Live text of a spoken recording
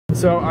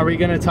So are we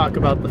gonna talk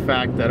about the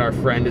fact that our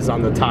friend is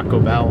on the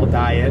Taco Bell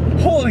diet?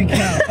 Holy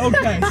cow,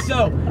 okay,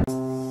 so.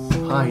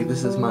 Hi,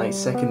 this is my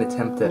second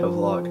attempt at a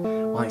vlog.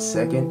 My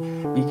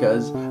second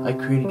because I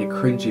created a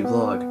cringy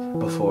vlog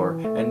before,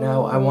 and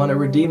now I want to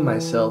redeem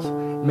myself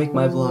and make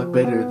my vlog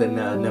better than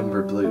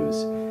Number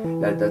Blue's.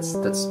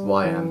 That's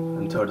why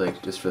I'm totally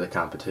just for the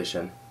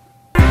competition.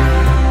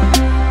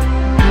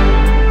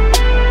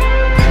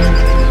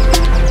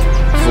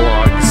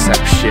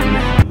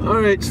 Vlogception.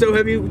 Alright, so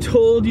have you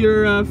told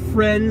your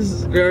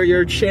friends or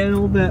your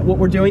channel that what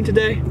we're doing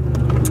today?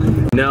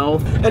 No.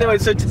 Anyway,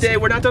 so today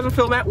we're not going to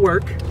film at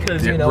work,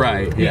 because, you know.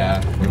 Right,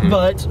 yeah.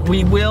 But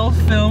we will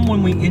film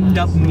when we end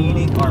up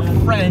meeting our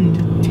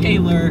friend,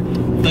 Taylor,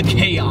 the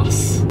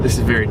Chaos. This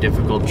is very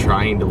difficult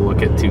trying to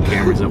look at two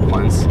cameras at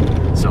once,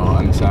 so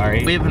I'm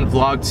sorry. We haven't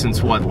vlogged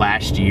since, what,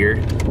 last year?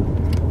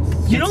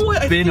 You know what?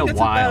 It's been a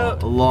while,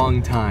 a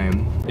long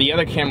time. The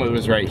other camera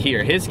was right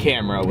here. His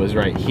camera was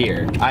right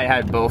here. I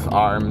had both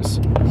arms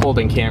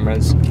holding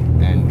cameras,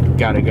 and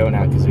gotta go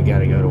now because we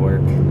gotta go to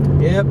work.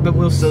 Yeah, but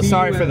we'll see. So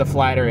sorry for the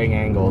flattering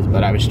angles,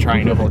 but I was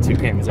trying to hold two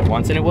cameras at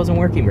once and it wasn't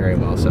working very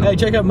well, so. Hey,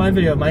 check out my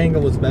video. My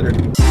angle was better.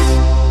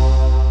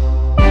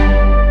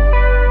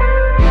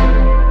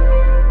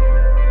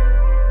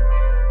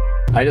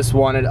 I just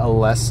wanted a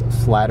less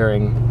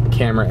flattering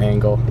camera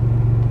angle,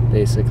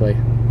 basically.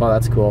 Well,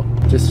 that's cool.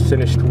 Just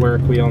finished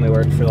work. We only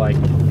worked for like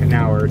an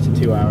hour to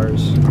 2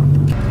 hours.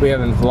 We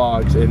haven't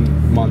vlogged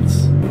in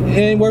months.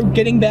 And we're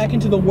getting back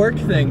into the work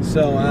thing,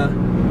 so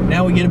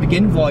now we get to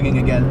begin vlogging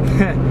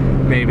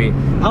again. Maybe.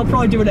 I'll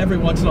probably do it every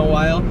once in a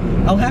while.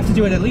 I'll have to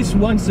do it at least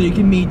once so you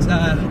can meet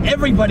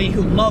everybody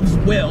who loves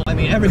Will. I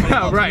mean, everybody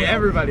loves right, Will.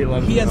 Everybody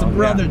loves Will. He has a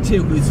brother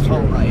too who's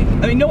alright.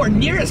 I mean, nowhere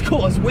near as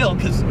cool as Will,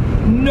 because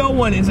no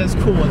one is as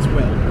cool as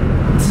Will.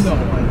 No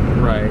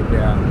one. Right,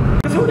 yeah.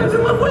 Who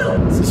doesn't love Will?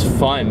 This is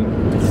fun.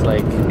 It's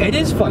like... It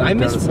is fun. I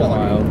miss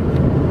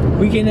vlogging.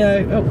 We can,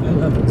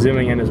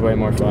 zooming in is way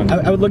more fun.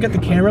 I would look at the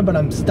camera, but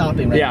I'm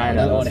stopping right now. I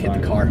know, I don't want to hit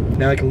the car.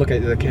 Now I can look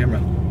at the camera.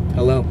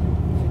 Hello.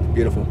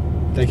 Beautiful.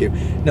 Thank you.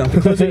 No,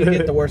 the closer you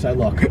get, the worse I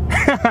look.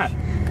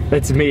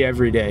 That's me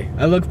every day.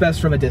 I look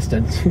best from a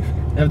distance.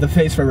 I have the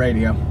face for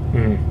radio.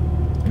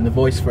 And the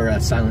voice for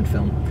silent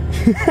film.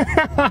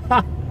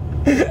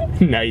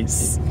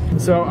 Nice.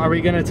 So are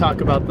we gonna talk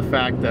about the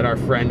fact that our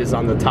friend is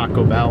on the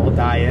Taco Bell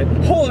diet?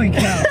 Holy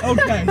cow.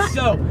 Okay,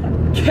 so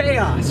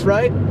Chaos,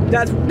 right?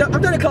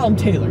 I'm gonna call him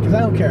Taylor because I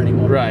don't care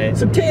anymore. Right.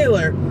 So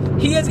Taylor,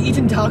 he has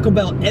eaten Taco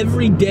Bell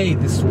every day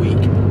this week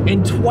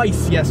and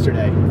twice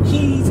yesterday.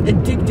 He's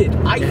addicted.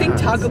 I think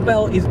Taco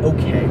Bell is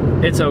okay.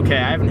 It's okay.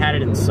 I haven't had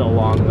it in so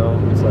long though.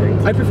 It's like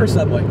I prefer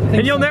Subway.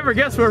 And you'll never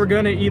guess where we're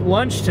gonna eat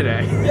lunch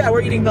today. Yeah,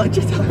 we're eating lunch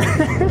at Taco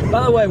Bell.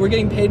 By the way, we're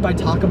getting paid by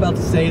Taco Bell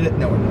to say that.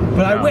 No, we're not.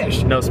 But I wish.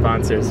 No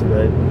sponsors,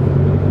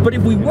 but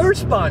if we were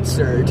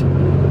sponsored,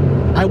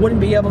 I wouldn't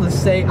be able to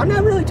say. I'm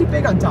not really too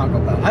big on Taco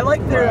Bell. I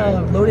like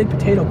their loaded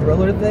potato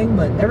griller thing,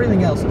 but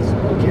everything else is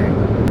okay.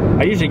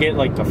 I usually get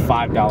like the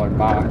 $5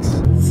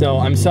 box. So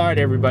I'm sorry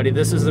to everybody.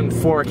 This isn't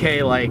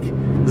 4K like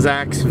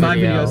Zach's video. My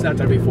video's not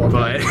gonna be 4K.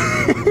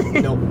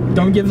 But no,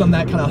 don't give them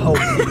that kind of hope.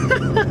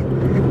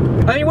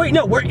 I mean, wait,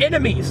 no, we're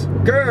enemies.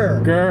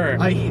 Grr. Grr.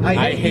 I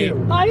hate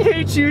you. I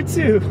hate you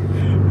too.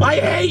 I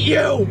hate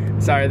you.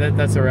 Sorry,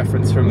 that's a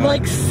reference from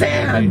like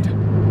sand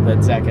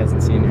that Zach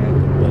hasn't seen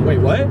yet. Wait,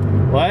 what?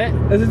 What?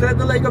 Is that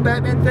the Lego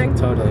Batman thing?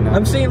 Totally not.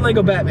 I'm seeing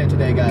Lego Batman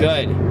today, guys.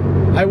 Good.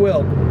 I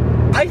will.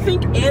 I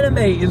think anime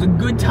is a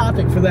good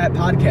topic for that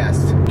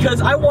podcast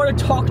because I want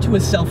to talk to a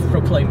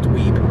self-proclaimed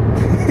weeb.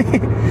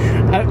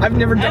 I've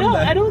never done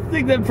that. I don't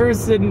think that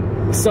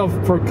person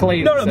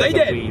self-proclaimed. No, they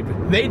did.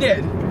 Weeb. They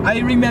did. I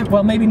remember.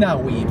 Well, maybe not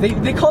weeb.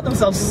 They called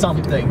themselves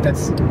something.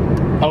 That's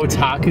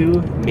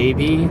otaku,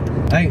 maybe.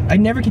 I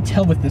never can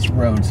tell with this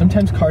road.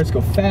 Sometimes cars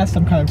go fast.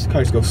 Sometimes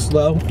cars go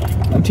slow.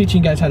 I'm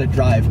teaching you guys how to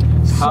drive.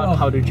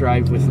 How to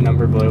drive with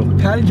Number Blue.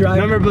 How to drive.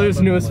 Number Blue's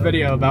newest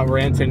video about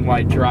ranting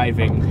why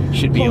driving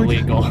should be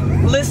illegal.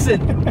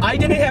 Listen, I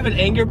didn't have an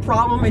anger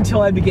problem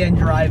until I began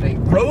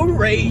driving. Road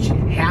rage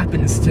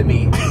happens to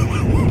me.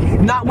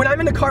 Not when I'm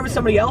in the car with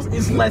somebody else,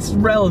 it's less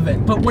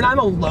relevant. But when I'm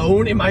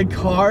alone in my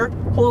car,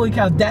 holy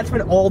cow, that's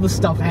when all the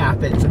stuff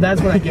happens. And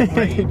that's when I get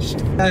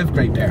raged. I have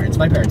great parents.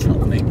 My parents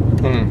help me.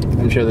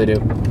 I'm sure they do.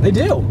 They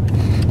do.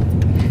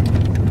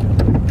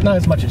 Not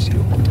as much as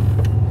you.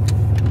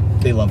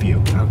 They love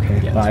you. Okay,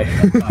 yeah, bye.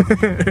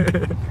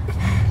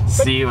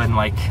 See you in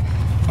like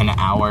an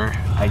hour,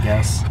 I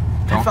guess.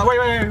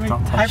 Wait.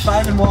 High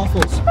five and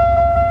waffles.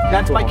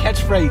 That's my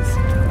catchphrase.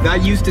 I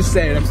used to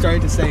say it. I'm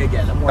starting to say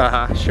again.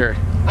 Sure.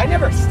 I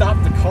never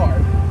stopped the car.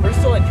 We're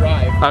still in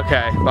drive.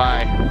 Okay,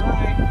 bye.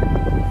 Bye.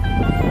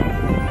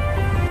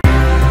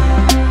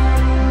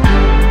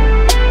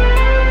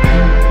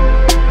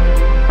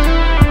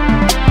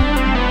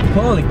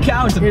 Holy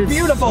cow, it's a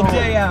beautiful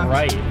day out.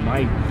 Right,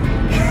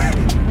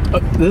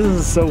 this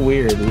is so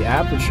weird. The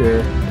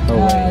aperture. Oh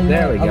wait,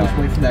 there we go. I'll just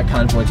wait for that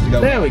convoy to go.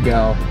 There we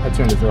go. I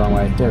turned it the wrong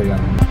way. There we go.